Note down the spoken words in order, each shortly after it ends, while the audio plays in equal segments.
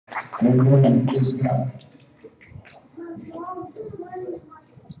Amen. Praise God.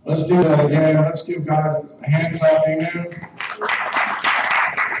 Let's do that again. Let's give God a hand clap. Amen.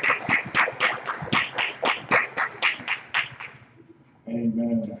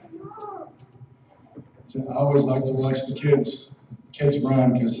 Amen. So I always like to watch the kids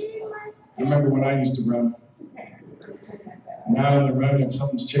run because I remember when I used to run. Now they're running and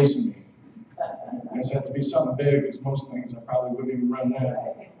something's chasing me. It has to be something big because most things I probably wouldn't even run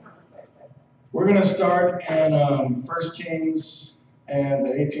that. We're going to start in 1 Kings and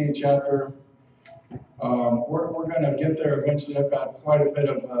the 18th chapter. We're going to get there eventually. I've got quite a bit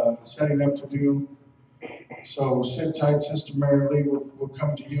of setting up to do. So sit tight, Sister Mary Lee. We'll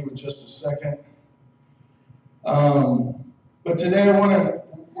come to you in just a second. But today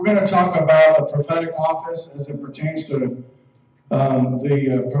we're going to talk about the prophetic office as it pertains to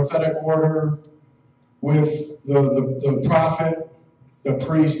the prophetic order with the prophet, the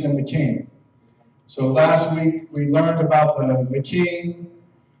priest, and the king. So last week we learned about the king,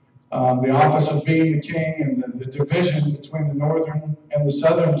 the office of being the king, and the division between the northern and the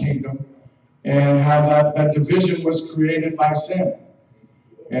southern kingdom, and how that division was created by sin.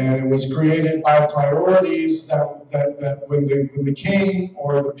 And it was created by priorities that when the king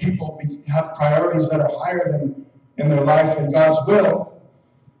or the people have priorities that are higher than in their life than God's will,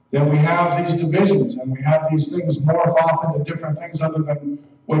 then we have these divisions and we have these things morph off into different things other than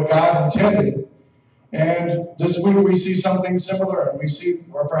what God intended. And this week we see something similar, and we see,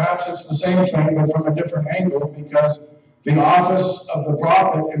 or perhaps it's the same thing, but from a different angle, because the office of the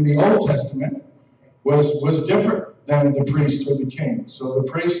prophet in the Old Testament was different than the priest or the king. So the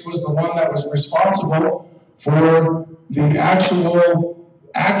priest was the one that was responsible for the actual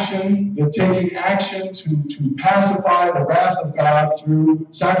action, the taking action to pacify the wrath of God through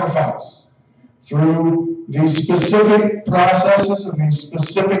sacrifice, through these specific processes and these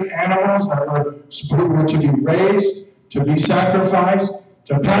specific animals that were to be raised, to be sacrificed,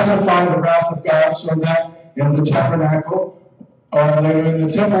 to pacify the wrath of God, so that in the tabernacle or later in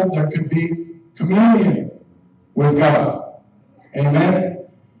the temple there could be communion with God. Amen.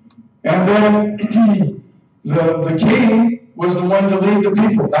 And then the king was the one to lead the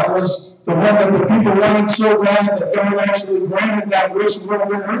people. That was the one that the people wanted so bad that God actually granted that wish a little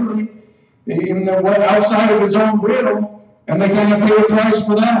bit early, even though went outside of his own will, and they kind of paid a price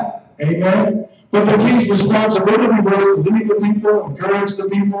for that. Amen. But the king's responsibility was to lead the people, encourage the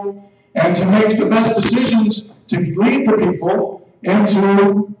people, and to make the best decisions to lead the people into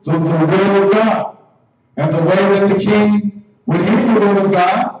the will of God. And the way that the king would hear the will of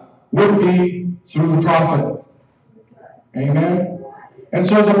God would be through the prophet. Amen. And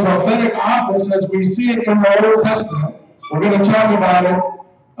so the prophetic office, as we see it in the Old Testament, we're going to talk about it,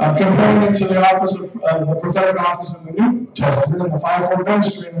 comparing it to the office of the prophetic office in the New Testament, and the fivefold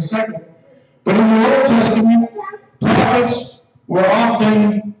ministry in the second. But in the Old Testament, prophets were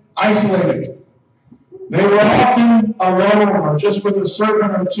often isolated. They were often alone, or just with a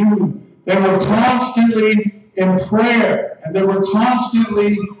servant or two. They were constantly in prayer, and they were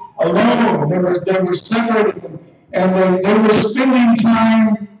constantly alone. They were separated, and they were spending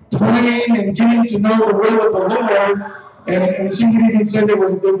time praying and getting to know the will of the Lord. And some could even say they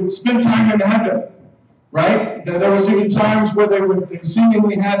would spend time in heaven, right? There was even times where they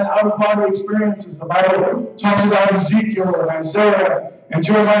seemingly had out-of-body experiences. The Bible talks about Ezekiel and Isaiah and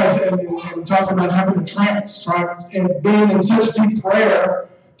Jeremiah, and talking about having a trance, and being in such deep prayer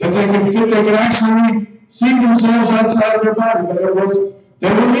that they could actually see themselves outside of their body. That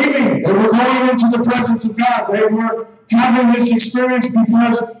they were leaving. They were going into the presence of God. They were having this experience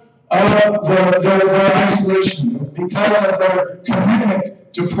because of their isolation, because of their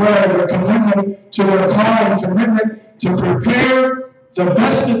commitment to prayer, their commitment to their calling, commitment to prepare the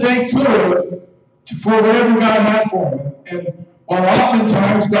best that they could for whatever God had for them. And while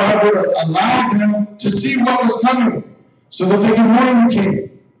oftentimes God would allow them to see what was coming so that they could warn the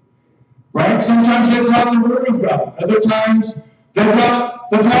king. Right? Sometimes they got the word of God. Other times they got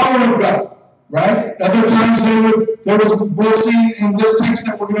the power of God. Right? Other times we'll see in this text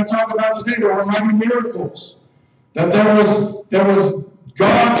that we're going to talk about today, there were mighty miracles. That there was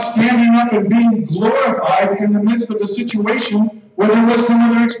God standing up and being glorified in the midst of a situation where there was no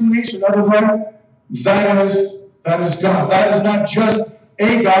other explanation other than that is God. That is not just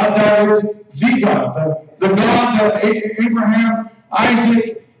a God, that is the God. The God that Abraham,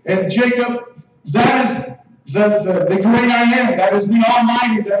 Isaac, and Jacob, that is the great I am. That is the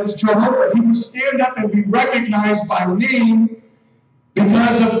Almighty. That is Jehovah. He would stand up and be recognized by name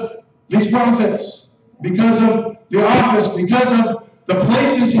because of these prophets, because of the office, because of the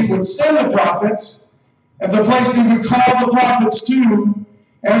places he would send the prophets, and the place he would call the prophets to,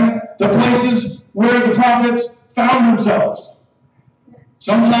 and the places where the prophets found themselves.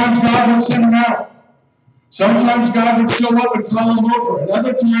 Sometimes God would send them out. Sometimes God would show up and call them over. And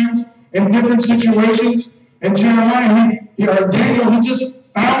other times, in different situations, in Jeremiah or Daniel, he just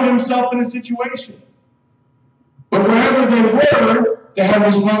found himself in a situation. But wherever they were, they had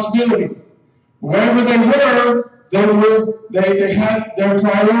responsibility. Wherever they had their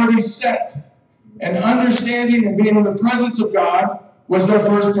priorities set. And understanding and being in the presence of God was their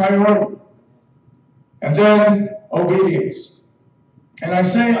first priority. And then obedience. And I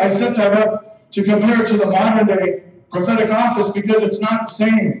set that up to compare it to the modern day prophetic office because it's not the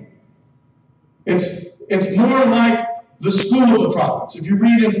same. It's more like the school of the prophets. If you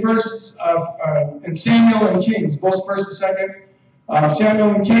read in Samuel and Kings, both first and second,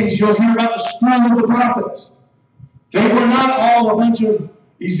 Samuel and Kings, you'll hear about the school of the prophets. They were not all a bunch of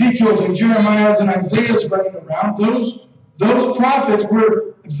Ezekiels and Jeremiahs and Isaiahs running around. Those prophets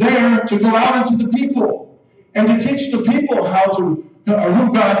were there to go out into the people and to teach the people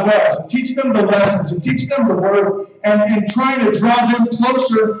who God was, and teach them the lessons, and teach them the word, and trying to draw them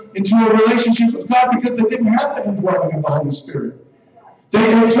closer into a relationship with God because they didn't have the indwelling of the Holy Spirit.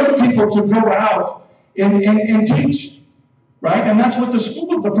 They took people to go out and teach, right? And that's what the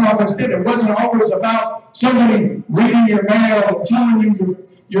school of the prophets did. It wasn't always about somebody reading your mail and telling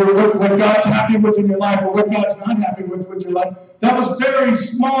you what God's happy with in your life or what God's not happy with your life. That was very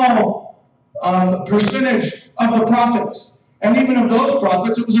small percentage of the prophets. And even of those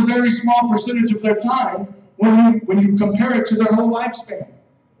prophets, it was a very small percentage of their time when you compare it to their whole lifespan.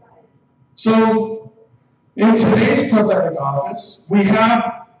 So, in today's prophetic office, we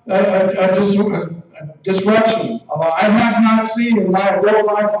have a disruption. I have not seen, in my real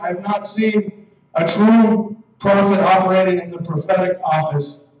life, I have not seen a true prophet operating in the prophetic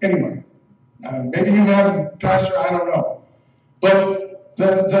office anywhere. Maybe you have, Pastor, I don't know. But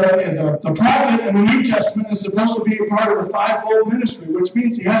the prophet in the New Testament is supposed to be a part of the fivefold ministry, which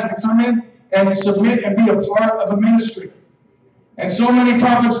means he has to come in and submit and be a part of a ministry. And so many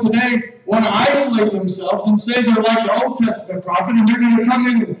prophets today want to isolate themselves and say they're like the Old Testament prophet, and they're going to come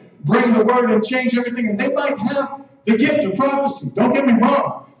in and bring the word and change everything. And they might have the gift of prophecy. Don't get me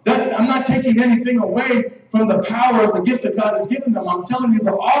wrong. I'm not taking anything away from the power of the gift that God has given them. I'm telling you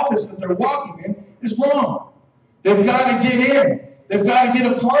the office that they're walking in is wrong. They've got to get in. They've got to get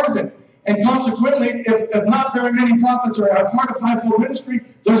a part of it. And consequently, if not very many prophets are a part of fivefold ministry,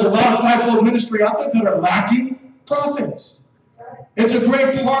 there's a lot of fivefold ministry out there that are lacking prophets. It's a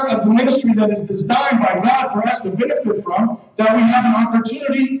great part of the ministry that is designed by God for us to benefit from, that we have an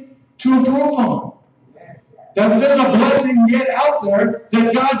opportunity to improve on. That there's a blessing yet out there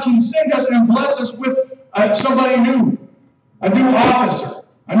that God can send us and bless us with somebody new, a new officer,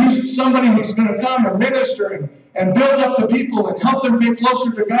 somebody who's going to come and minister and build up the people and help them get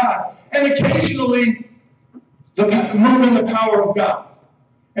closer to God. And occasionally, move in the power of God.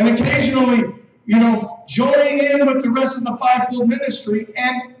 And occasionally, join in with the rest of the fivefold ministry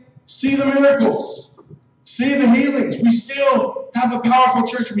and see the miracles, see the healings. We still have a powerful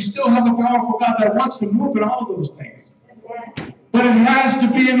church. We still have a powerful God that wants to move in all of those things. But it has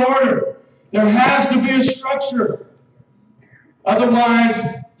to be in order. There has to be a structure.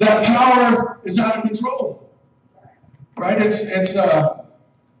 Otherwise, that power is out of control. Right?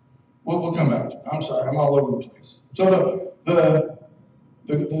 We'll come back to it. I'm sorry, I'm all over the place. So the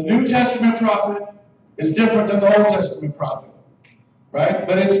New Testament prophet is different than the Old Testament prophet. Right?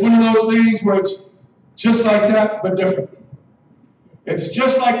 But it's one of those things where it's just like that, but different. It's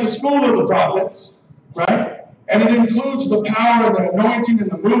just like the school of the prophets, right? And it includes the power and the anointing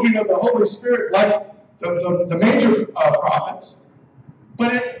and the moving of the Holy Spirit like the major prophets.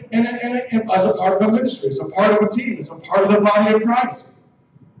 But as a part of the ministry, as a part of a team, as a part of the body of Christ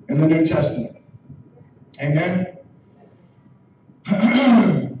in the New Testament. Amen?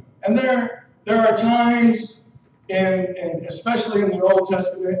 And there are times, especially in the Old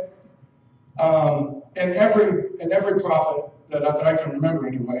Testament, and every prophet that I can remember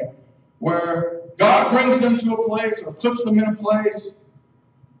anyway, where God brings them to a place or puts them in a place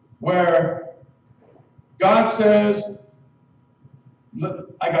where God says,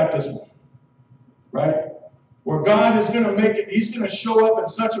 "Look, I got this one," right? Where God is going to make it, He's going to show up in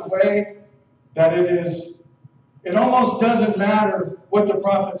such a way that it almost doesn't matter what the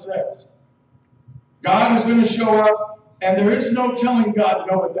prophet says. God is going to show up, and there is no telling God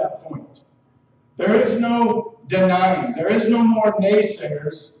no at that point. There is no denying. There is no more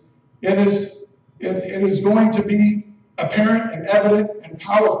naysayers. It is going to be apparent and evident and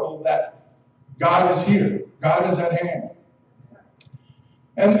powerful that God is here. God is at hand.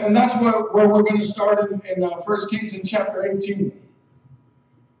 And that's where we're going to start in 1 Kings in chapter 18.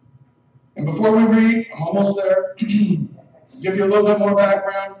 before we read, I'm almost there, give you a little bit more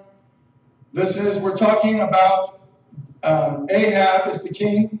background. We're talking about Ahab is the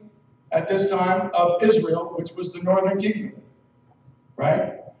king at this time of Israel, which was the northern kingdom,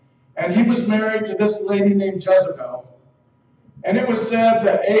 right? And he was married to this lady named Jezebel. And it was said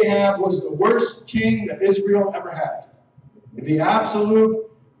that Ahab was the worst king that Israel ever had. The absolute,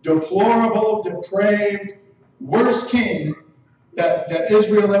 deplorable, depraved, worst king that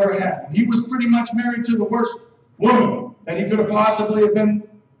Israel ever had. He was pretty much married to the worst woman that he could have possibly have been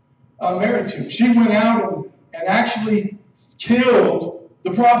married to. She went out and actually killed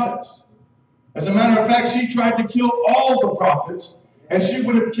the prophets. As a matter of fact, she tried to kill all the prophets, and she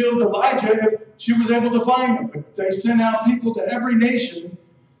would have killed Elijah if she was able to find him. But they sent out people to every nation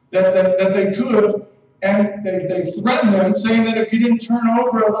that they could, and they threatened them, saying that if he didn't turn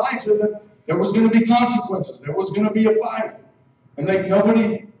over Elijah, that there was going to be consequences. There was going to be a fight. And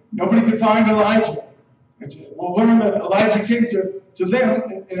nobody could find Elijah. We'll learn that Elijah came to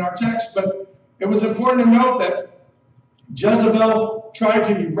them in our text, but it was important to note that Jezebel tried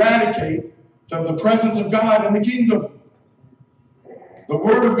to eradicate the presence of God in the kingdom, the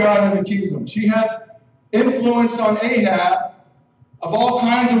word of God in the kingdom. She had influence on Ahab of all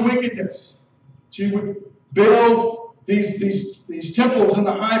kinds of wickedness. She would build these temples in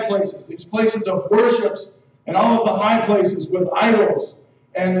the high places, these places of worships, and all of the high places with idols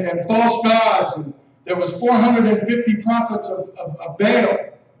and false gods. And there was 450 prophets of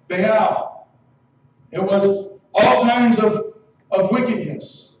Baal. It was all kinds of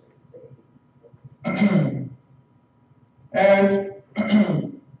wickedness. And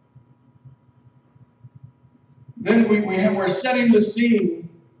then we're setting the scene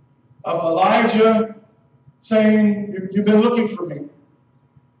of Elijah saying, "You've been looking for me.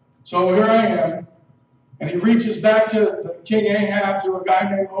 So here I am." And he reaches back to King Ahab through a guy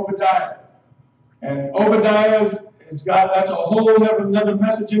named Obadiah. And Obadiah that's a whole another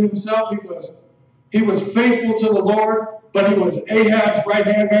message in himself. He was faithful to the Lord, but he was Ahab's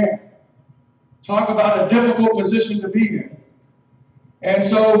right-hand man. Talk about a difficult position to be in. And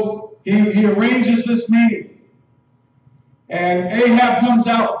so he arranges this meeting. And Ahab comes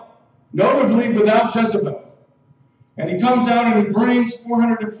out, notably without Jezebel. And he comes out and he brings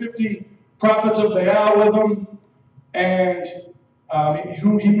 450 prophets of Baal with him. And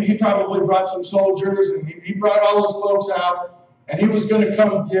he probably brought some soldiers, and he brought all his folks out. And he was going to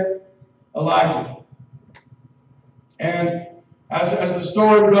come get Elijah. And as the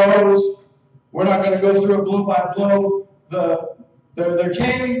story goes, we're not going to go through it blow by blow. There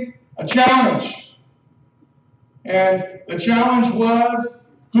came a challenge. And the challenge was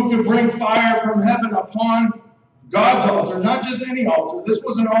who could bring fire from heaven upon God's altar, not just any altar. This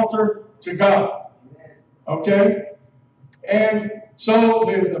was an altar to God. Okay? And so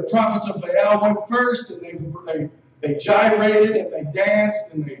the prophets of Baal went first, and they gyrated, and they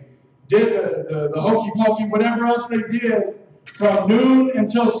danced, and they did the hokey pokey, whatever else they did, from noon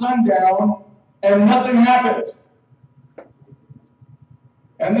until sundown, and nothing happened.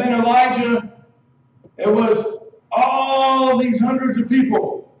 And then Elijah, it was all these hundreds of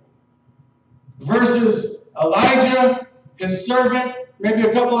people versus Elijah, his servant, maybe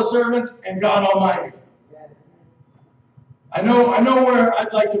a couple of servants, and God Almighty. I know where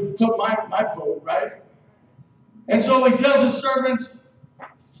I'd like to put my vote, right? And so he tells his servants,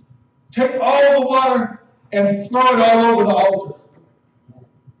 take all the water and throw it all over the altar.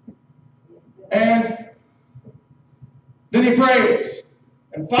 And then he prays,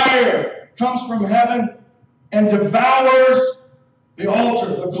 and fire comes from heaven and devours the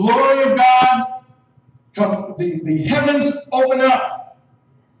altar. The glory of God, the heavens open up.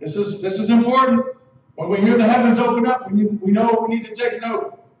 This is important. When we hear the heavens open up, we know we need to take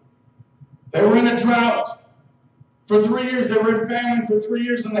note. They were in a drought. For 3 years, they were in famine for 3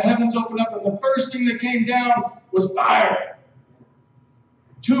 years, and the heavens opened up, and the first thing that came down was fire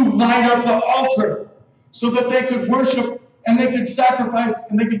to light up the altar so that they could worship and they could sacrifice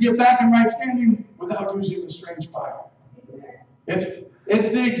and they could get back in right standing without using the strange fire.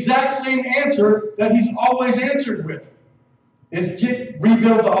 It's the exact same answer that he's always answered with, is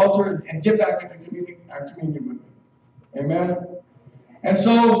rebuild the altar and get back into communion with me. Amen? And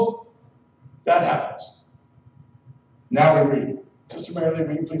so that happens. Now we read. Sister Mary Lee,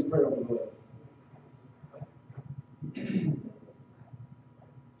 will you please pray over the Lord?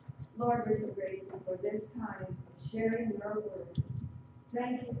 Lord, we're so grateful for this time of sharing your word.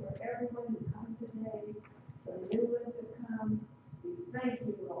 Thank you for everyone who comes today, for the new ones that come. We thank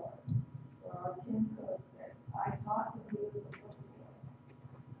you, Lord, for our Tim Cook that I taught to do before.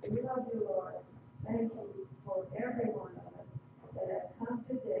 We love you, Lord. Thank you for every one of us that have come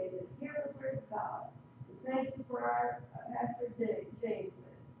today to hear the word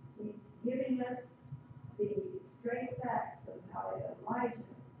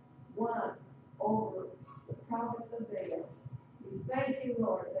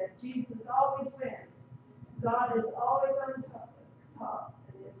Lord, that Jesus always wins. God is always on top.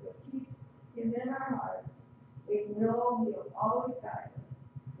 And if we keep him in our hearts, we know he'll always guide us.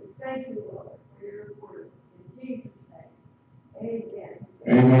 We thank you, Lord, for your word. In Jesus' name,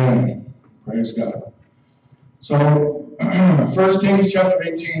 amen. Amen. Praise God. So, 1 Kings chapter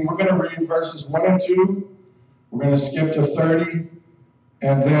 18, we're going to read verses 1 and 2. We're going to skip to 30,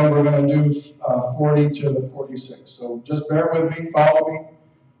 and then we're going to do 40 to 46. So just bear with me, follow me.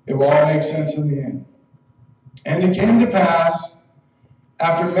 It will all make sense in the end. And it came to pass,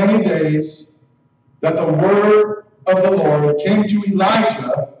 after many days, that the word of the Lord came to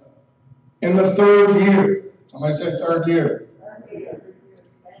Elijah in the 3rd year. Somebody said 3rd year.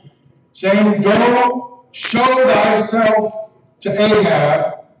 Saying, go show thyself to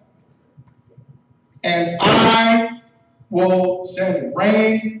Ahab, and I will send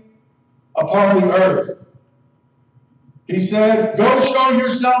rain upon the earth. He said, go show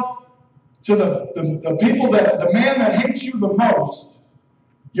yourself to the people, the man that hates you the most,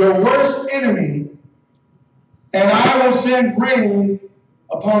 your worst enemy, and I will send rain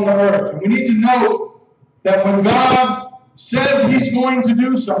upon the earth. And we need to know that when God says he's going to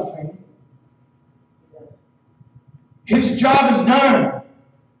do something, his job is done.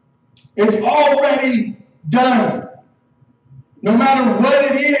 It's already done. No matter what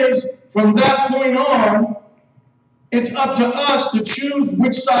it is, from that point on, it's up to us to choose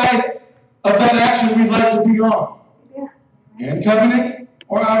which side of that action we'd like to be on. In covenant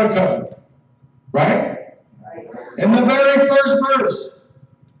or out of covenant. Right? In the very first verse,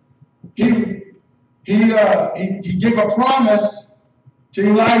 he gave a promise to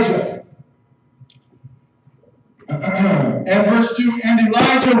Elijah. And verse 2, and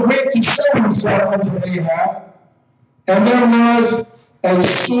Elijah went to show himself unto Ahab, and there was a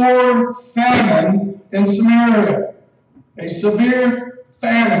sore famine in Samaria. A severe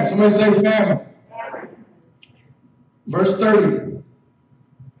famine. Somebody say famine. Verse 30.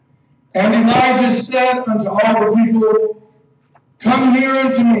 And Elijah said unto all the people, come near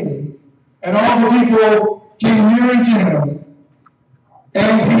unto me. And all the people came near unto him.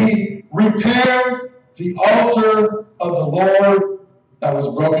 And he repaired the altar of the Lord that was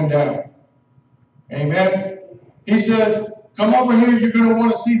broken down. Amen. He said, come over here, you're going to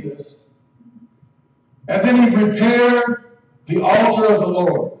want to see this. And then he repaired the altar of the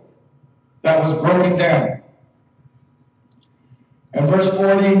Lord that was broken down. And verse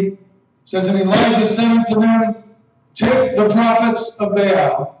 40 says, and Elijah said unto them, take the prophets of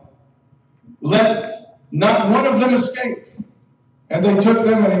Baal, let not one of them escape. And they took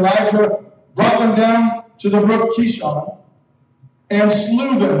them, and Elijah brought them down to the brook Kishon, and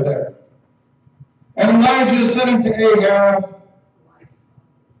slew them there. And Elijah said unto Ahab,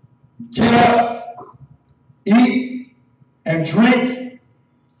 get up, eat, and drink,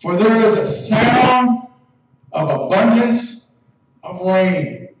 for there is a sound of abundance of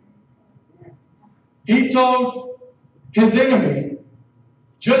rain. He told his enemy,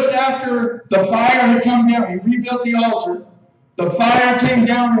 just after the fire had come down, he rebuilt the altar, the fire came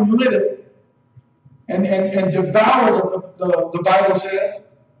down and lit it, and devoured it, the Bible says.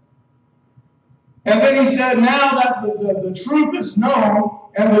 And then he said, now that the truth is known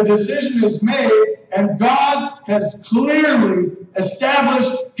and the decision is made, and God has clearly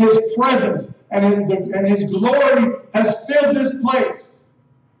established his presence and his glory has filled this place.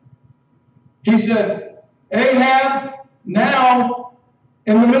 He said, Ahab, now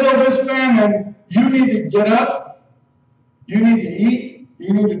in the middle of this famine, you need to get up, you need to eat,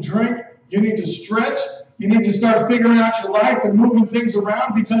 you need to drink, you need to stretch, you need to start figuring out your life and moving things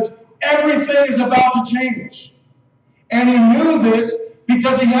around, because everything is about to change. And he knew this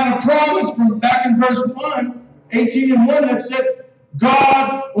because he had a promise from back in verse 1, 18 and 1, that said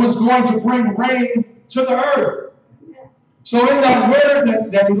God was going to bring rain to the earth. So in that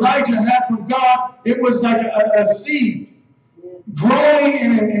word that Elijah had from God, it was like a seed growing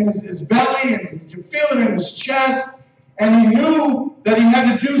in his belly, and you could feel it in his chest, and he knew that he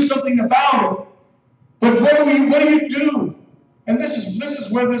had to do something about it. But what do you do? And this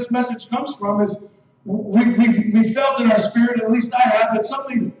is where this message comes from, is we felt in our spirit, at least I have, that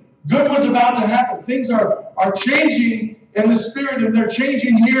something good was about to happen. Things are changing in the spirit, and they're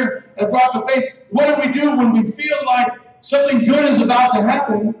changing here at Rock of Faith. What do we do when we feel like something good is about to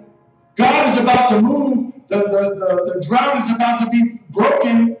happen? God is about to move. The drought is about to be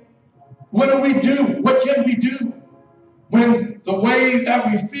broken. What do we do? What can we do when the way that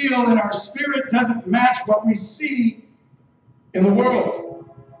we feel in our spirit doesn't match what we see in the world?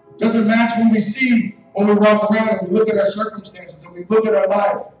 Doesn't match when we see, when we walk around and we look at our circumstances and we look at our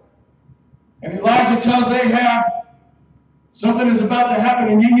life. And Elijah tells Ahab, Something is about to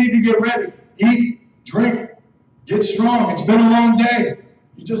happen and you need to get ready. Eat, drink, get strong. It's been a long day.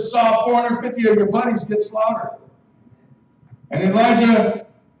 You just saw 450 of your buddies get slaughtered. And Elijah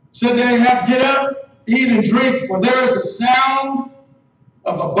said to Ahab, get up, eat and drink, for there is a sound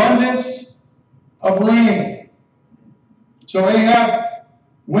of abundance of rain. So Ahab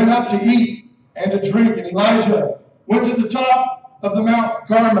went up to eat and to drink, and Elijah went to the top of the Mount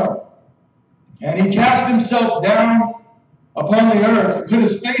Carmel, and he cast himself down upon the earth and put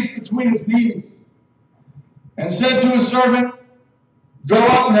his face between his knees and said to his servant, go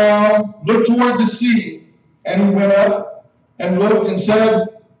up now, look toward the sea. And he went up and looked and said,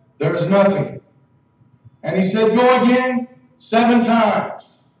 there is nothing. And he said, go again 7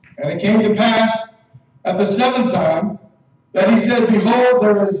 times. And it came to pass at the 7th time that he said, behold,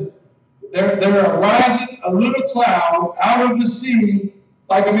 there arises a little cloud out of the sea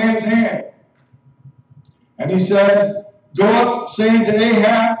like a man's hand. And he said, go up, saying to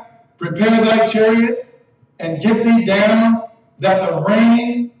Ahab, prepare thy chariot, and get thee down, that the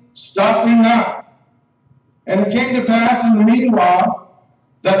rain stop thee not. And it came to pass in the meanwhile,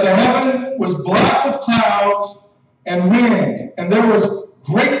 that the heaven was black with clouds and wind, and there was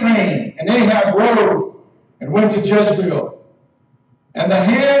great rain. And Ahab rode and went to Jezreel. And the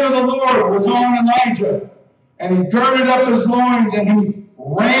hand of the Lord was on Elijah, and he girded up his loins, and he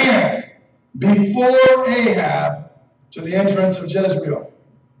ran before Ahab to the entrance of Jezreel.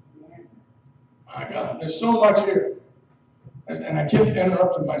 My God, there's so much here. And I keep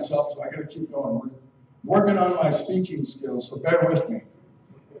interrupting myself, so I got to keep going. We're working on my speaking skills, so bear with me.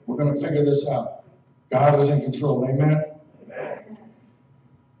 We're going to figure this out. God is in control. Amen? Amen.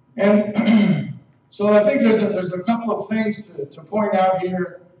 And so I think there's a couple of things to point out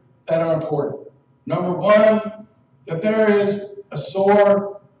here that are important. Number one, that there is a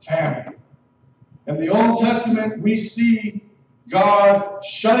sore famine. In the Old Testament, we see God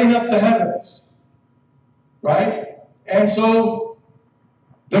shutting up the heavens, right? And so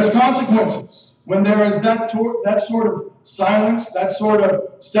there's consequences when there is that sort of silence, that sort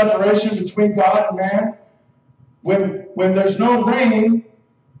of separation between God and man. When there's no rain,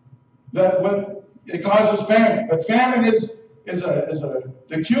 when it causes famine. But famine is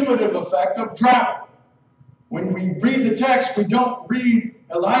the cumulative effect of drought. When we read the text, we don't read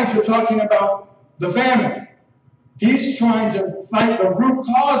Elijah talking about the famine. He's trying to fight the root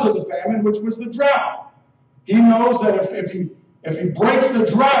cause of the famine, which was the drought. He knows that if he breaks the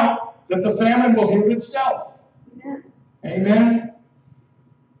drought, that the famine will heal itself. Amen. Amen.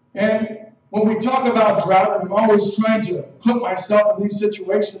 And when we talk about drought, I'm always trying to put myself in these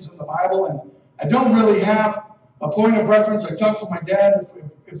situations in the Bible, and I don't really have a point of reference. I talked to my dad.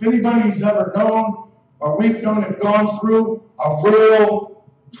 If anybody's ever known or we've known have gone through a real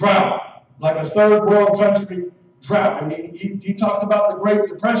drought, like a third world country drought. I mean, he talked about the Great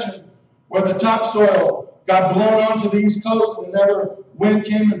Depression, where the topsoil got blown onto the East Coast, and another wind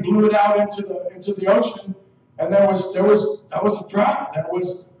came and blew it out into the ocean, and that was a drought. That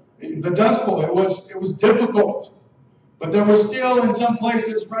was the Dust Bowl. It was difficult, but there was still in some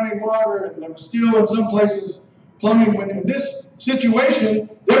places running water, and there was still in some places plumbing. When in this situation,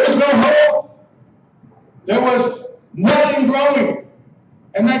 there was no hope. There was nothing growing.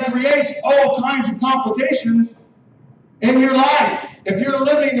 And that creates all kinds of complications in your life. If you're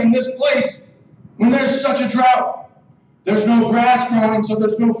living in this place when there's such a drought, there's no grass growing, so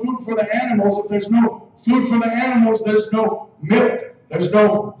there's no food for the animals. If there's no food for the animals, there's no milk. There's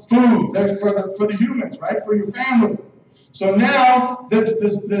no food. There's for the humans, right? For your family. So now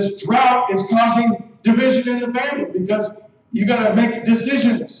this drought is causing division in the family because you got to make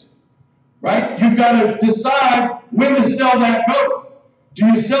decisions, right? You've got to decide when to sell that goat. Do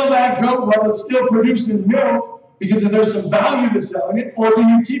you sell that goat while it's still producing milk because there's some value to selling it, or do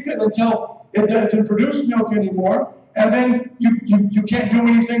you keep it until it doesn't produce milk anymore, and then you can't do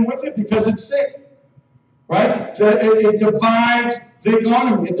anything with it because it's sick, right? It divides the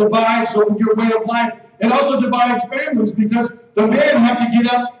economy. It divides your way of life. It also divides families because the men have to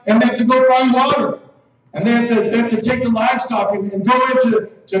get up and they have to go find water. And they have to take the livestock and go into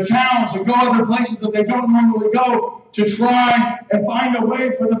towns and go other places that they don't normally go to try and find a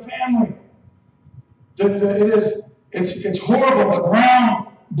way for the family. It's horrible. The ground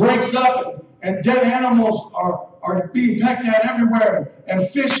breaks up and dead animals are being pecked at everywhere, and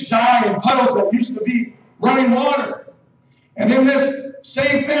fish die in puddles that used to be running water. And in this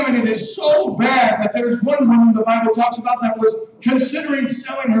same famine, it is so bad that there's one woman the Bible talks about that was considering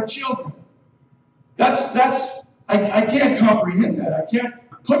selling her children. I can't comprehend that. I can't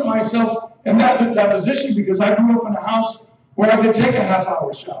put myself in that position because I grew up in a house where I could take a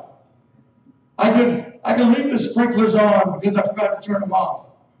half-hour shower. I I can leave the sprinklers on because I forgot to turn them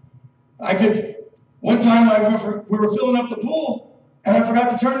off. One time we were filling up the pool and I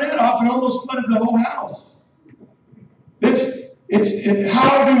forgot to turn that off and almost flooded the whole house.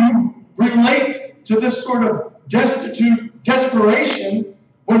 How do you relate to this sort of desperation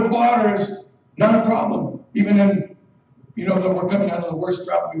when water is not a problem? Even in, that we're coming out of the worst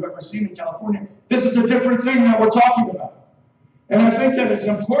drought we've ever seen in California. This is a different thing that we're talking about. And I think that it's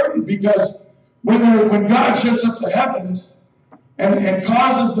important because when God shuts up the heavens and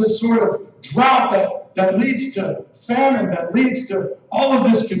causes this sort of drought that leads to famine, that leads to all of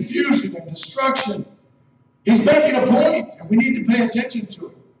this confusion and destruction, He's making a point, and we need to pay attention to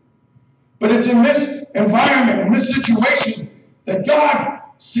it. But it's in this environment, in this situation, that God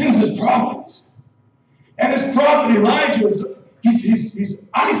sends His prophets. And His prophet Elijah, he's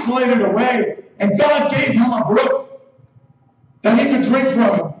isolated away, and God gave him a brook that he could drink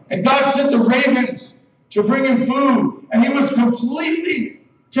from. And God sent the ravens to bring him food, and he was completely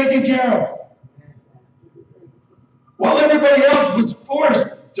taken care of. While everybody else was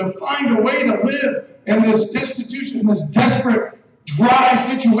forced to find a way to live in this destitution, in this desperate, dry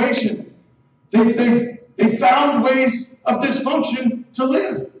situation, they found ways of dysfunction to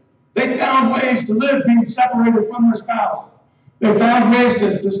live. They found ways to live being separated from their spouse. They found ways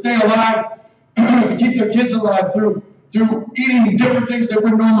to stay alive, to keep their kids alive through eating different things they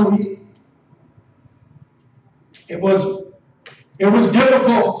would normally eat. It was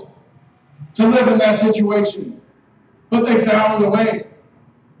difficult to live in that situation, but they found a way.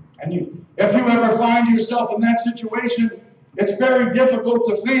 And if you ever find yourself in that situation, it's very difficult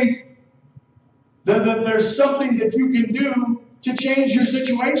to think that there's something that you can do to change your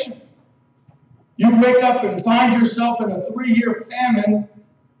situation. You wake up and find yourself in a 3-year famine,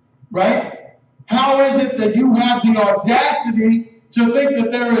 right? How is it that you have the audacity to think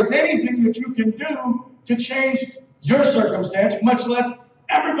that there is anything that you can do to change your circumstance, much less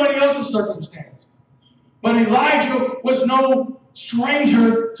everybody else's circumstance? But Elijah was no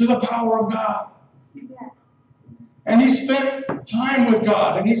stranger to the power of God. And he spent time with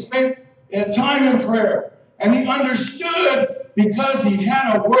God, and he spent time in prayer, and he understood, because he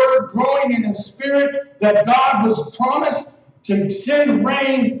had a word growing in his spirit, that God was promised to send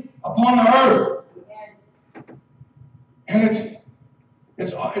rain upon the earth. And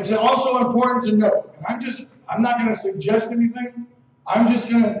it's also important to note, and I'm not going to suggest anything, I'm just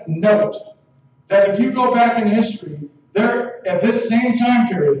going to note that if you go back in history, there at this same time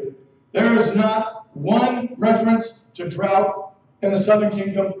period, there is not one reference to drought in the southern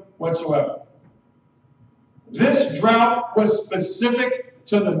kingdom whatsoever. This drought was specific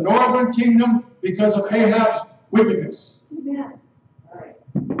to the northern kingdom because of Ahab's wickedness. Amen.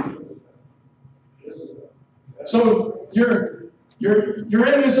 So you're in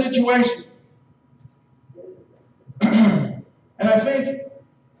this situation. And I think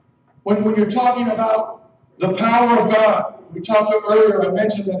when you're talking about the power of God, we talked earlier, I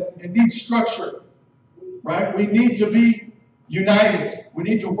mentioned that it needs structure, right? We need to be united. We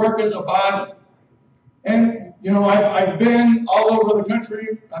need to work as a body. And, I've been all over the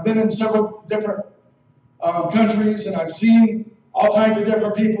country. I've been in several different countries, and I've seen all kinds of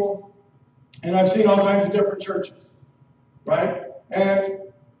different people, and I've seen all kinds of different churches, right? And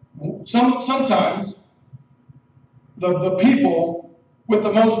sometimes the people with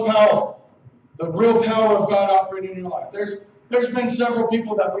the most power, the real power of God operating in your life. There's been several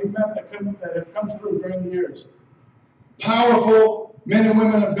people that we've met that have come through during the years. Powerful men and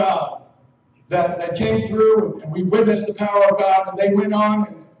women of God that came through, and we witnessed the power of God, and they went on,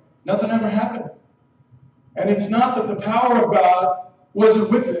 and nothing ever happened. And it's not that the power of God wasn't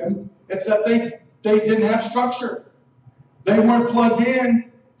with them, it's that they didn't have structure. They weren't plugged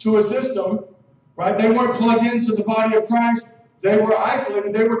in to a system, right? They weren't plugged into the body of Christ. They were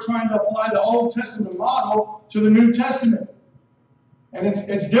isolated. They were trying to apply the Old Testament model to the New Testament. And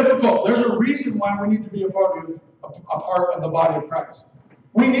it's difficult. There's a reason why we need to be a part of the body of Christ.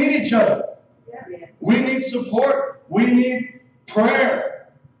 We need each other. We need support. We need prayer.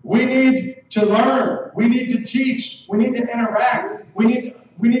 We need to learn. We need to teach. We need to interact. We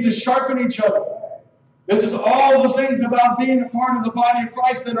need to sharpen each other. This is all the things about being a part of the body of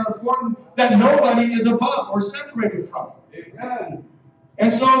Christ that are important, that nobody is above or separated from. Amen.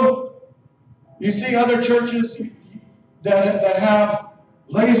 And so you see other churches that have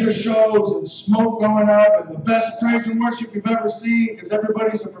laser shows and smoke going up and the best praise and worship you've ever seen, because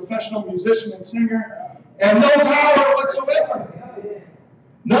everybody's a professional musician and singer, and no power whatsoever.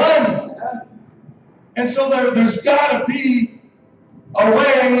 None. And so there's got to be a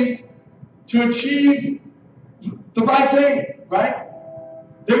way to achieve the right thing, right?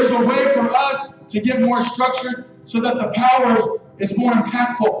 There's there's a way for us to get more structured so that the power is more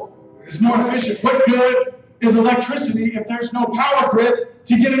impactful, it's more efficient. What good is electricity if there's no power grid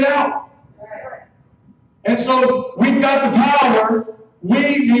to get it out? And so we've got the power,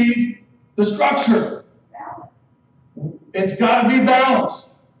 we need the structure. It's got to be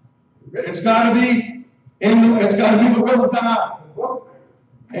balanced. It's got to be it's got to be the will of God.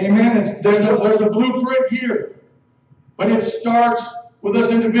 Amen. There's a blueprint here, but it starts with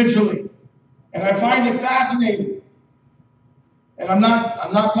us individually, and I find it fascinating. And I'm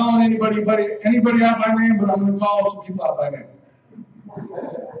not calling anybody out by name, but I'm going to call some people out by name.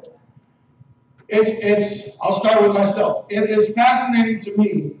 I'll start with myself. It is fascinating to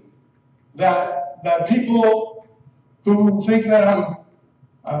me that people who think that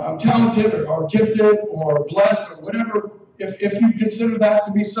I'm talented or gifted or blessed or whatever, if you consider that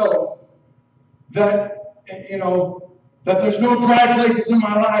to be so, that that there's no dry places in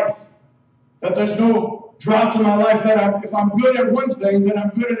my life, that there's no droughts in my life, that if I'm good at one thing, then I'm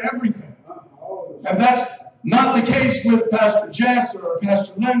good at everything. And that's not the case with Pastor Jess or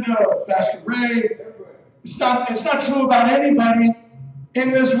Pastor Linda or Pastor Ray. It's not true about anybody in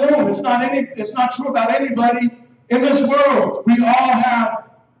this room. It's not true about anybody in this world. We all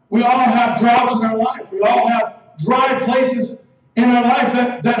have droughts in our life. We all have dry places in our life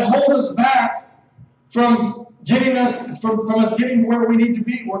that hold us back from getting us getting where we need to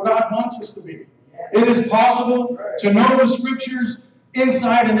be, where God wants us to be. It is possible to know the scriptures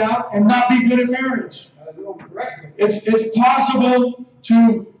inside and out and not be good at marriage. It's possible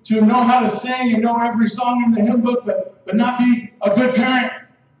to know how to sing and know every song in the hymn book, but not be a good parent.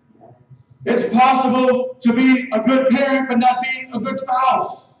 It's possible to be a good parent but not be a good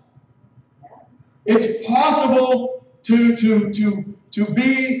spouse. It's possible to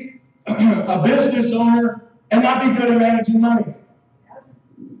be a business owner and not be good at managing money.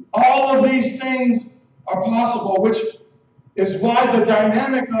 All of these things are possible, which is why the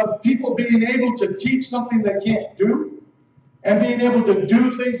dynamic of people being able to teach something they can't do and being able to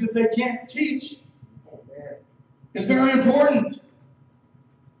do things that they can't teach is very important.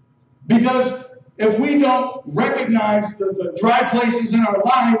 Because if we don't recognize the dry places in our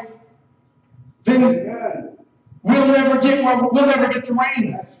life, then we'll never get the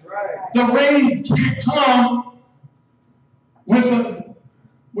rain. That's right. The rain can't come with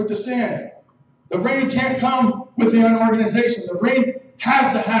the sand. The rain can't come with the unorganization. The rain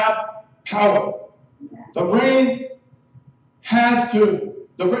has to have power. The rain has to.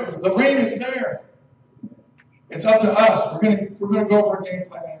 The rain is there. It's up to us. We're gonna go over a game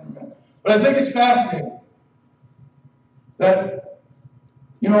plan in a minute. But I think it's fascinating that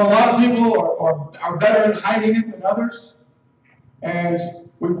a lot of people are better at hiding it than others, and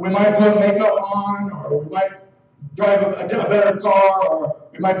we might put makeup on, or we might drive a better car, or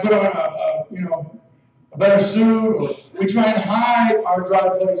we might put on a better suit, or we try and hide our dry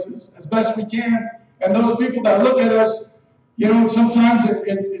places as best we can. And those people that look at us, sometimes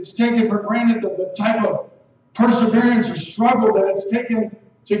it's taken for granted that the type of perseverance or struggle that it's taken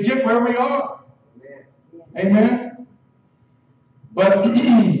to get where we are. Amen. But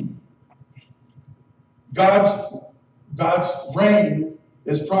God's reign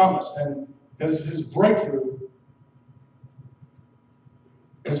is promised, and his breakthrough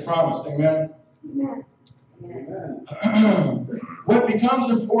is promised. Amen. Amen. What becomes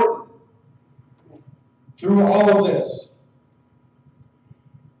important through all of this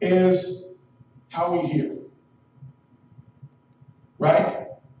is how we hear. Right?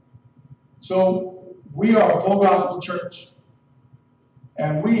 So we are a full gospel church,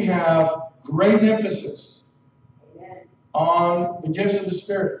 and we have great emphasis on the gifts of the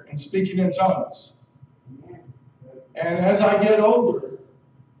Spirit and speaking in tongues. And as I get older,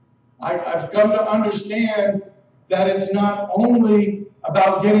 I've come to understand that it's not only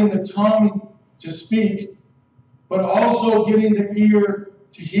about getting the tongue to speak, but also getting the ear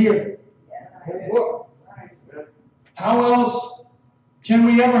to hear. How else can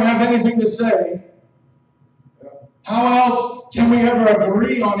we ever have anything to say? How else can we ever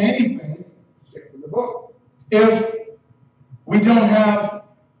agree on anything if we don't have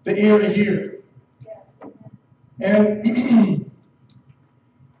the ear to hear? And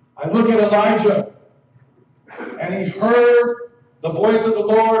I look at Elijah, and he heard the voice of the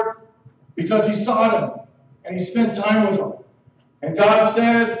Lord because he sought him, and he spent time with him. And God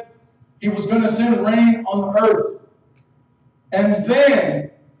said he was going to send rain on the earth. And then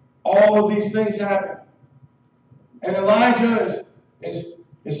all of these things happened. And Elijah is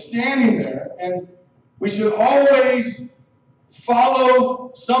standing there, and we should always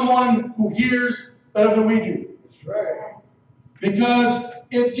follow someone who hears better than we do. That's right. Because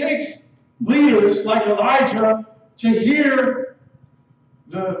it takes leaders like Elijah to hear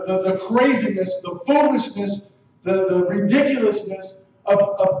the craziness, the foolishness, the ridiculousness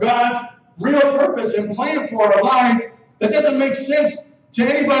of God's real purpose and plan for our life that doesn't make sense to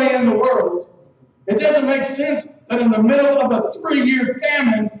anybody in the world. It doesn't make sense that in the middle of a 3-year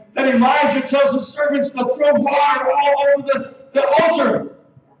famine that Elijah tells his servants to throw water all over the altar.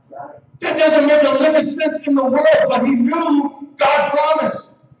 That doesn't make a lick of sense in the world, but he knew God's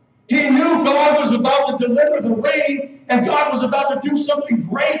promise. He knew God was about to deliver the rain, and God was about to do something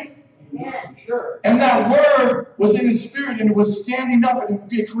great. Amen. Sure. And that word was in his spirit, and it was standing up,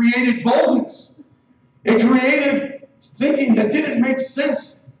 and it created boldness. It created thinking that didn't make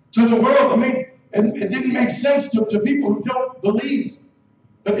sense to the world. I mean, it didn't make sense to people who don't believe.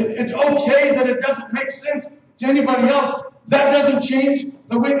 But it's okay that it doesn't make sense to anybody else. That doesn't change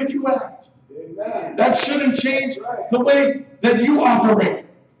the way that you act. Amen. That shouldn't change the way that you operate.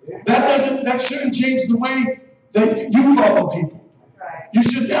 That shouldn't change the way that you follow people. You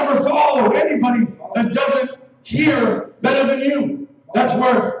should never follow anybody that doesn't hear better than you. That's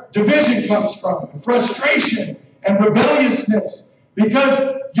where division comes from, frustration and rebelliousness,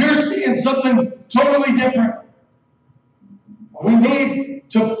 because you're seeing something totally different. We need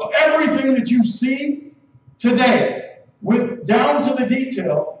to, everything that you see today, with down to the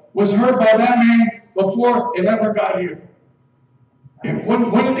detail, was heard by that man before it ever got here. And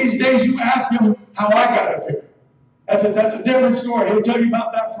one of these days you ask him how I got up here. That's a different story. He'll tell you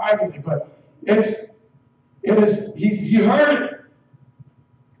about that privately, but he heard it.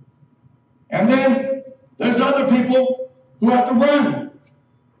 And then there's other people who have to run.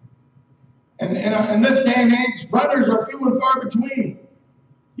 And in this day and age, runners are few and far between.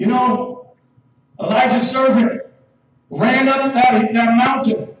 You know, Elijah's servant ran up that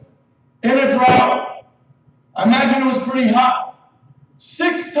mountain in a drought. I imagine it was pretty hot.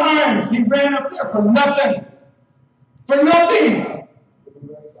 6 times he ran up there for nothing. For nothing.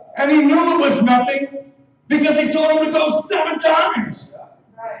 And he knew it was nothing because he told him to go 7 times.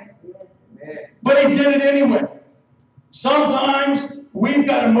 But he did it anyway. Sometimes we've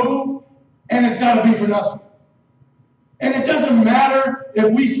got to move and it's got to be for nothing. And it doesn't matter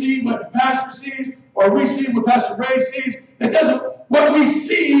if we see what the pastor sees or we see what Pastor Ray sees. What we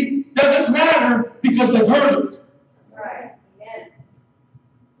see doesn't matter because they've heard it. Right. Amen.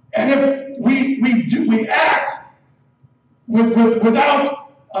 And if we act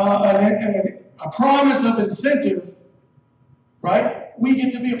without a promise of incentive, right? We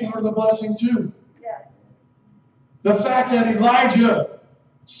get to be a part of the blessing too. Yes. The fact that Elijah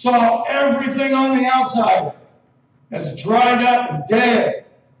saw everything on the outside as dried up and dead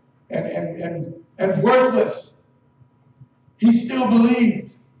and worthless, he still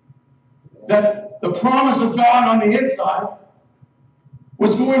believed that the promise of God on the inside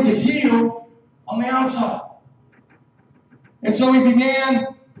was going to heal on the outside. And so he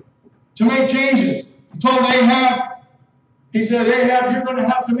began to make changes. He told Ahab, he said, Ahab, you're going to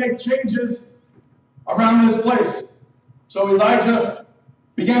have to make changes around this place. So Elijah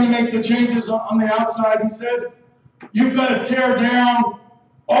began to make the changes on the outside. He said, you've got to tear down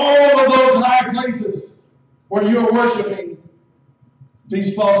all of those high places where you're worshiping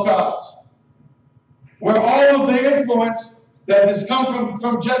these false gods. Where all of the influence that has come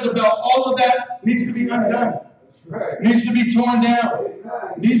from Jezebel, all of that needs to be undone. Right. Needs to be torn down.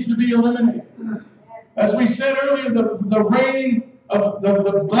 Needs to be eliminated. As we said earlier, the reign of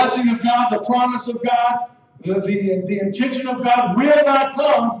the blessing of God, the promise of God, the intention of God will not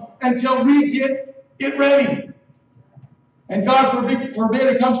come until we get it ready. And God forbid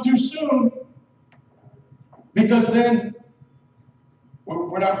it comes too soon, because then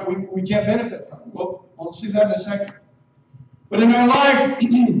we can't benefit from it. We'll see that in a second. But in our life,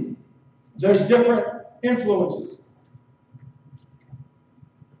 there's different influences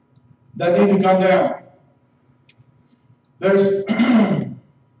that need to come down. There's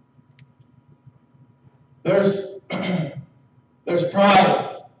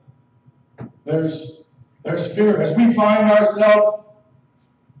pride. There's fear. As we find ourselves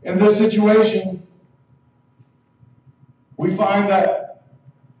in this situation, we find that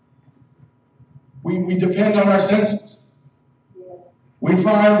we depend on our senses. We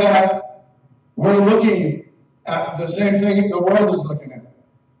find that we're looking at the same thing the world is looking at.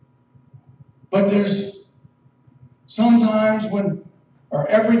 But there's sometimes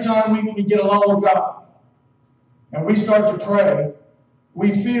every time we get along with God and we start to pray,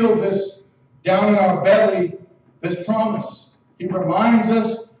 we feel this down in our belly, this promise. He reminds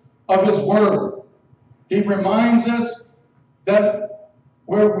us of His Word. He reminds us that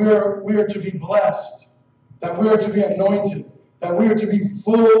we are to be blessed, that we are to be anointed, that we are to be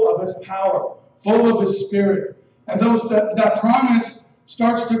full of His power, full of His Spirit. And that promise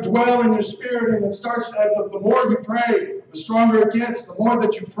starts to dwell in your spirit, and it starts, the more you pray, the stronger it gets. The more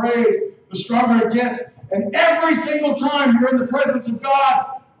that you praise, the stronger it gets. And every single time you're in the presence of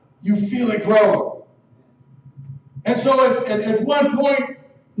God, you feel it grow. And so at one point,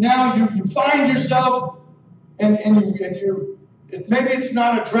 now you find yourself, and maybe it's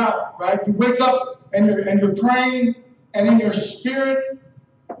not a drought, right? You wake up and you're praying, and in your spirit,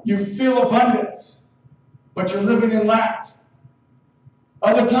 you feel abundance, but you're living in lack.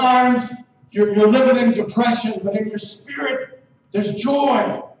 Other times, you're living in depression, but in your spirit, there's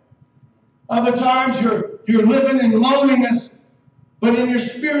joy. Other times, you're living in loneliness, but in your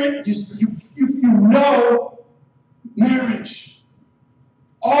spirit, you know marriage.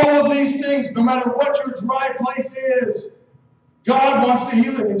 All of these things, no matter what your dry place is, God wants to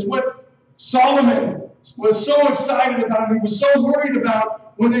heal it. It's what Solomon was so excited about, and he was so worried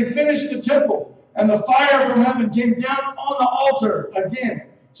about when they finished the temple. And the fire from heaven came down on the altar again,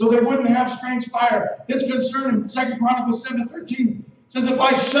 so they wouldn't have strange fire. His concern in 2 Chronicles 7:13 says, if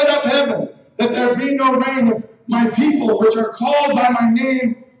I shut up heaven, that there be no rain, if my people, which are called by my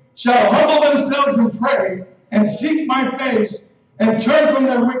name, shall humble themselves and pray, and seek my face, and turn from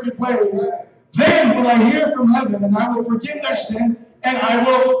their wicked ways, then will I hear from heaven, and I will forgive their sin, and I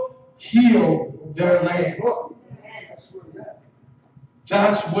will heal their land.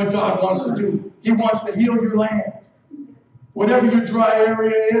 That's what God wants to do. He wants to heal your land. Whatever your dry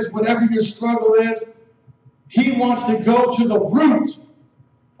area is, whatever your struggle is, He wants to go to the root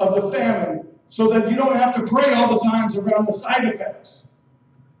of the famine so that you don't have to pray all the times around the side effects.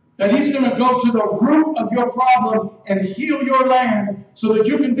 That He's going to go to the root of your problem and heal your land so that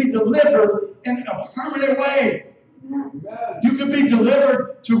you can be delivered in a permanent way. You can be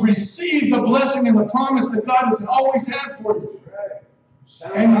delivered to receive the blessing and the promise that God has always had for you.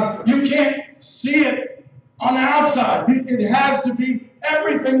 And you can't see it on the outside. It has to be,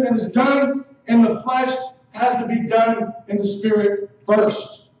 everything that is done in the flesh has to be done in the spirit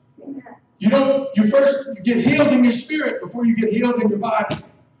first. You get healed in your spirit before you get healed in your body.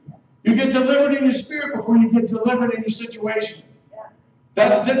 You get delivered in your spirit before you get delivered in your situation.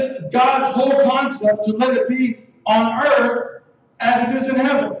 That's God's whole concept, to let it be on earth as it is in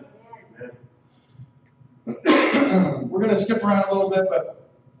heaven. We're going to skip around a little bit, but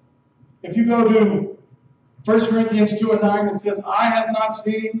if you go to 1 Corinthians 2:9, it says, I have not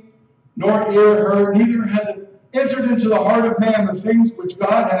seen, nor ear heard, neither has it entered into the heart of man the things which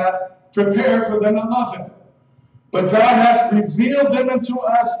God hath prepared for them that love Him. But God hath revealed them unto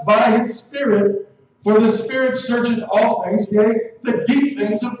us by His Spirit, for the Spirit searcheth all things, yea, the deep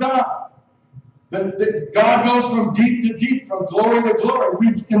things of God. God goes from deep to deep, from glory to glory.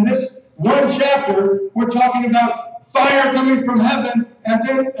 In this one chapter, we're talking about fire coming from heaven, and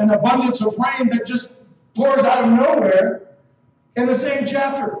then an abundance of rain that just pours out of nowhere in the same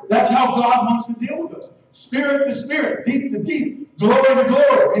chapter. That's how God wants to deal with us. Spirit to spirit, deep to deep, glory to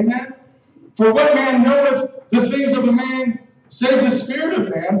glory. Amen? For what man knoweth the things of a man, save the spirit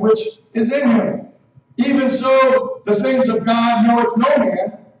of man which is in him? Even so, the things of God knoweth no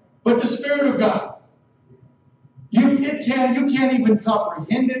man, but the Spirit of God. You can't even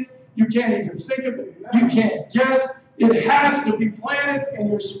comprehend it. You can't even think of it. You can't guess. It has to be planted in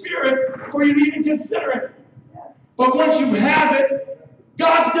your spirit for you to even consider it. But once you have it,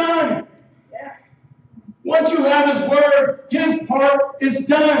 God's done. Once you have His Word, His part is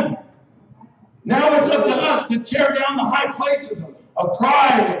done. Now it's up to us to tear down the high places of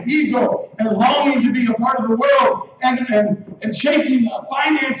pride and ego and longing to be a part of the world and chasing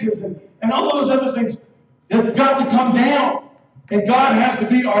finances and all of those other things. They've got to come down. And God has to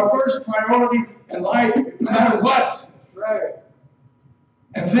be our first priority in life, no matter what. Right.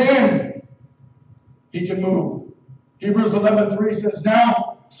 And then He can move. Hebrews 11:3 says,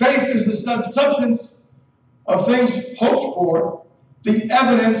 now faith is the substance of things hoped for, the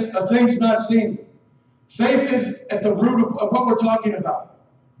evidence of things not seen. Faith is at the root of what we're talking about.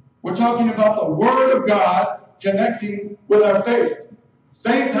 We're talking about the Word of God connecting with our faith.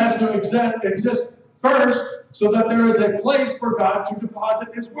 Faith has to exist first so that there is a place for God to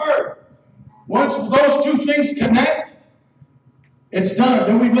deposit His Word. Once those two things connect, it's done.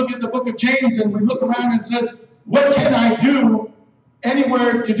 Then we look at the book of James and we look around and says, what can I do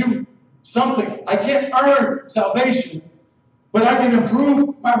anywhere to do something? I can't earn salvation, but I can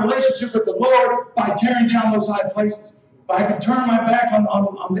improve my relationship with the Lord by tearing down those high places. I can turn my back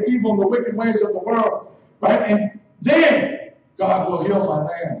on the evil and the wicked ways of the world, right? And then God will heal my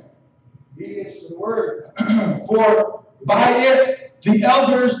land. Obedience to the Word. For by it the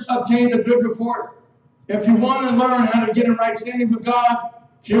elders obtained a good report. If you want to learn how to get in right standing with God,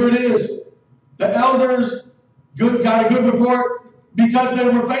 here it is. The elders got a good report because they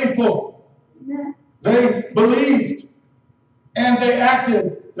were faithful. They believed and they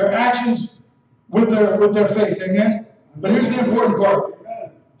acted their actions with their faith. Amen? But here's the important part.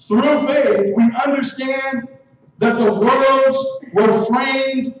 Through faith, we understand that the worlds were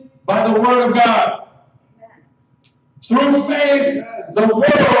framed by the Word of God. Through faith, the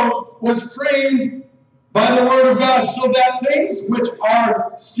world was framed by the Word of God, so that things which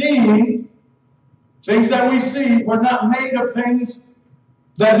are seen, things that we see, were not made of things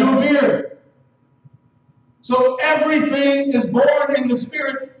that do appear. So everything is born in the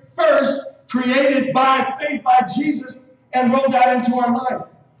Spirit first, created by faith by Jesus, and rolled out into our life.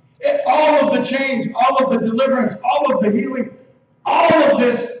 All of the change, all of the deliverance, all of the healing, all of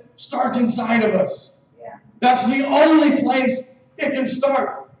this starts inside of us. Yeah. That's the only place it can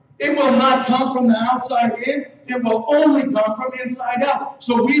start. It will not come from the outside in. It will only come from the inside out.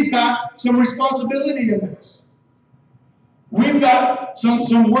 So we've got some responsibility in this. We've got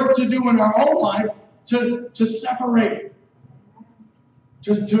some work to do in our own life to separate,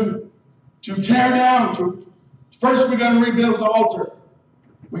 to tear down. First, we got to rebuild the altar.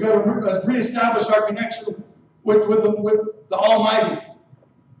 We got to reestablish our connection with the Almighty.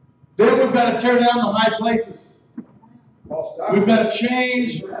 Then we've got to tear down the high places. We've got to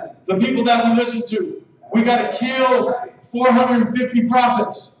change the people that we listen to. We've got to kill 450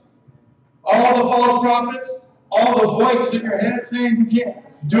 prophets. All the false prophets, all the voices in your head saying you can't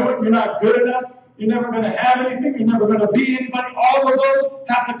do it, you're not good enough, you're never going to have anything, you're never going to be anybody. All of those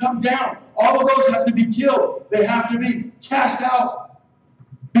have to come down. All of those have to be killed. They have to be cast out.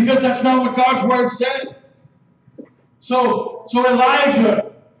 Because that's not what God's Word said. So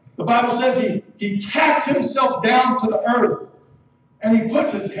Elijah, the Bible says he casts himself down to the earth. And he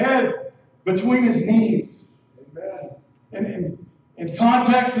puts his head between his knees. Amen. And in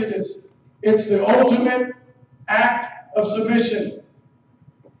context, it's the ultimate act of submission.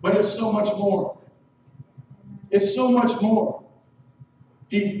 But it's so much more. It's so much more.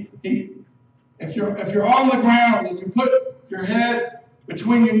 If you're on the ground and you put your head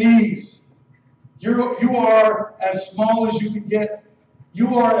between your knees, you are as small as you can get.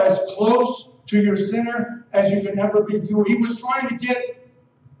 You are as close to your sinner as you can ever be. He was trying to get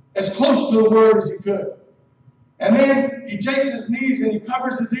as close to the Word as he could. And then he takes his knees and he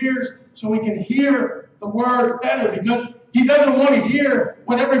covers his ears so he can hear the Word better, because he doesn't want to hear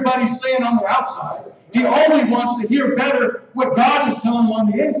what everybody's saying on the outside. He only wants to hear better what God is telling him on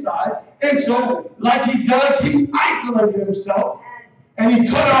the inside. And so, like he does, he isolated himself. And he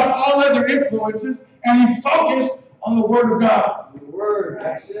cut off all other influences, and he focused on the Word of God. The Word,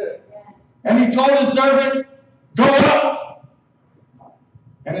 that's it. And he told his servant, go up.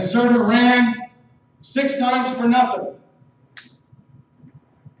 And his servant ran 6 times for nothing.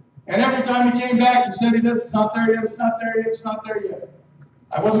 And every time he came back, he said, it's not there yet, it's not there yet, it's not there yet.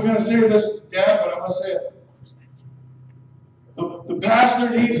 I wasn't going to say this, Dad, but I'm going to say it. The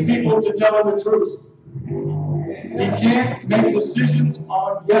pastor needs people to tell him the truth. He can't make decisions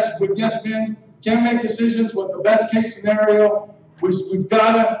with yes men. Can't make decisions with the best case scenario. We've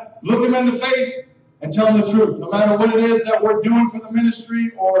got to look him in the face and tell him the truth. No matter what it is that we're doing for the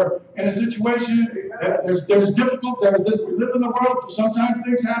ministry or in a situation, there's difficult. We live in the world. Sometimes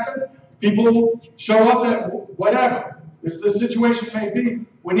things happen. People show up at whatever the situation may be.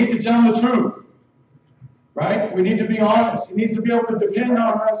 We need to tell him the truth. Right? We need to be honest. He needs to be able to depend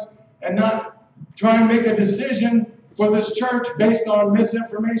on us and not try and make a decision for this church based on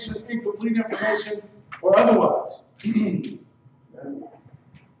misinformation, incomplete information, or otherwise.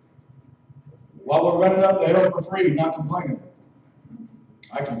 While we're running up the hill for free, not complaining.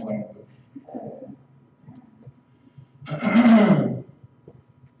 I complain.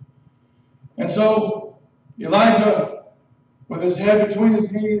 And so Elijah, with his head between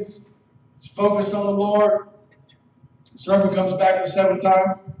his knees, is focused on the Lord. The servant comes back the 7th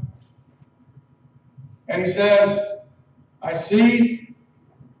time. And he says, I see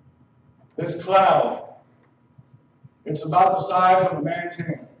this cloud. It's about the size of a man's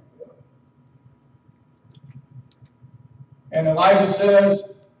hand. And Elijah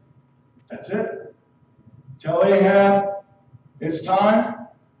says, that's it. Tell Ahab it's time.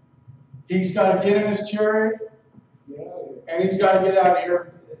 He's got to get in his chariot. And he's got to get out of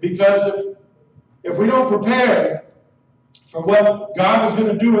here. Because if we don't prepare for what God is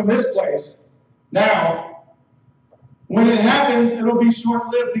going to do in this place, now, when it happens, it'll be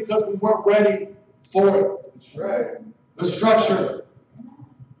short-lived because we weren't ready for it. That's right. The structure,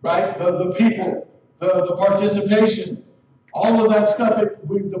 right? The people, the participation, all of that stuff.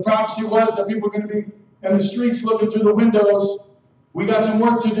 The prophecy was that people were going to be in the streets looking through the windows, we got some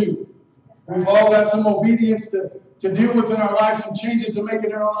work to do. We've all got some obedience to deal with in our lives, some changes to make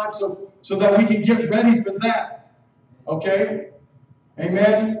in our lives so that we can get ready for that. Okay?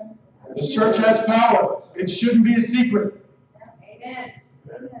 Amen? This church has power. It shouldn't be a secret. Amen.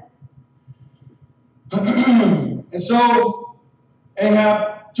 And so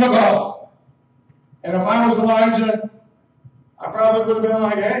Ahab took off. And if I was Elijah, I probably would have been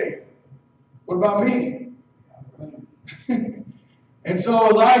like, hey, what about me? And so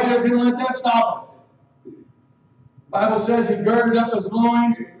Elijah didn't let that stop him. The Bible says he girded up his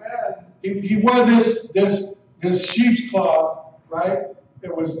loins. He wore this sheep's cloth, right?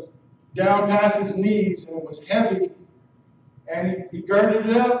 It was down past his knees and it was heavy. And he girded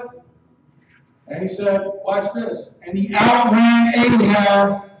it up. And he said, watch this. And he outran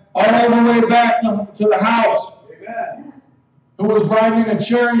Ahab all the way back to the house. Amen. Who was riding in a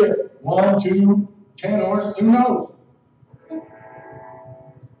chariot. 1, 2, 10 horses, who knows?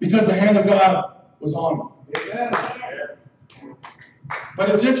 Because the hand of God was on him. Amen. But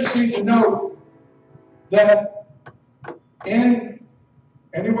it's interesting to note that in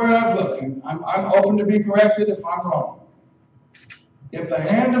anywhere I've looked, and I'm open to be corrected if I'm wrong. If the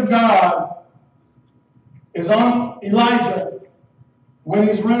hand of God is on Elijah when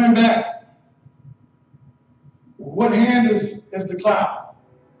he's running back, what hand is the cloud?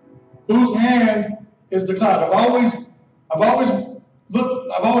 Whose hand is the cloud? I've always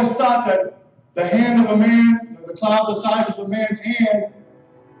thought that the hand of a man, the cloud the size of a man's hand,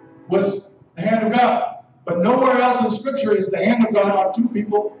 was the hand of God. But nowhere else in Scripture is the hand of God on two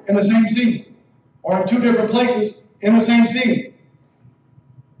people in the same scene, or in two different places in the same scene.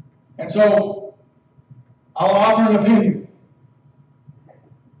 And so, I'll offer an opinion.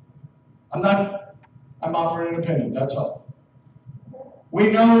 I'm offering an opinion, that's all. We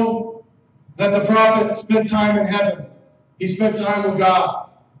know that the prophet spent time in heaven. He spent time with God.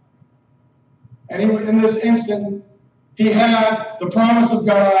 And in this instant, he had the promise of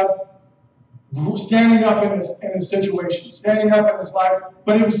God standing up in his situation, standing up in his life,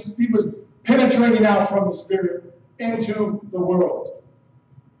 but he was penetrating out from the Spirit into the world.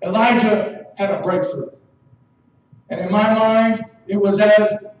 Elijah had a breakthrough. And in my mind, it was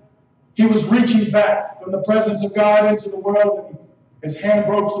as he was reaching back from the presence of God into the world, and his hand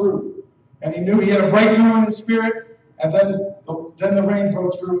broke through. And he knew he had a breakthrough in the Spirit, and then the rain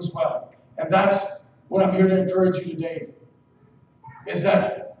broke through as well. And that's what I'm here to encourage you today, is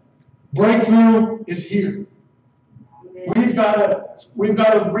that breakthrough is here. We've got to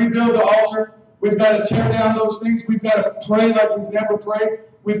rebuild the altar. We've got to tear down those things. We've got to pray like we've never prayed.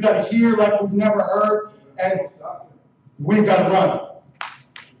 We've got to hear like we've never heard. And we've got to run.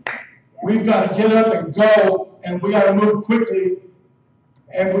 We've got to get up and go, and we got to move quickly.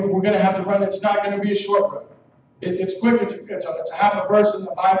 And we're going to have to run. It's not going to be a short run. It's quick. It's a half a verse in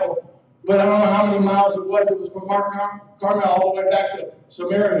the Bible. But I don't know how many miles it was. It was from Mount Carmel all the way back to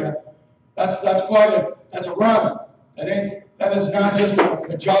Samaria. That's a run. That is not just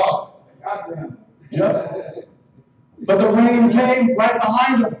a jog. Yep. But the rain came right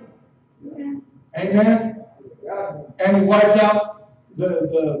behind him. Amen. And he wiped out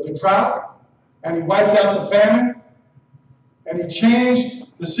the drought, and he wiped out the famine, and he changed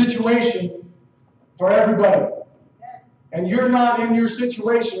the situation for everybody. And you're not in your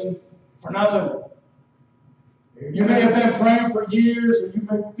situation for nothing. You may have been praying for years, or you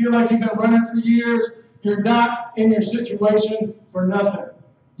may feel like you've been running for years. You're not in your situation for nothing.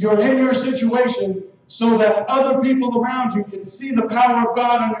 You're in your situation so that other people around you can see the power of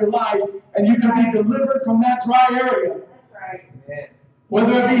God in your life, and you can be delivered from that dry area. That's right.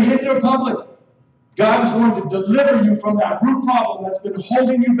 Whether it be hidden or public, God is going to deliver you from that root problem that's been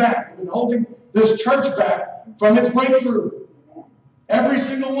holding you back, been holding this church back from its breakthrough. Every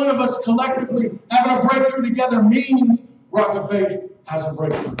single one of us collectively having a breakthrough together means Rock of Faith has a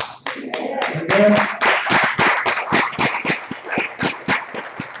breakthrough. Amen.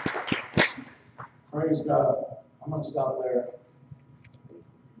 Praise God. I'm going to stop there.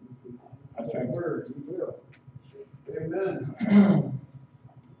 I think. Amen.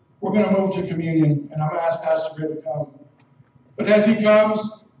 We're going to move to communion, and I'm going to ask Pastor Bill to come. But as he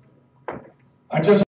comes, I just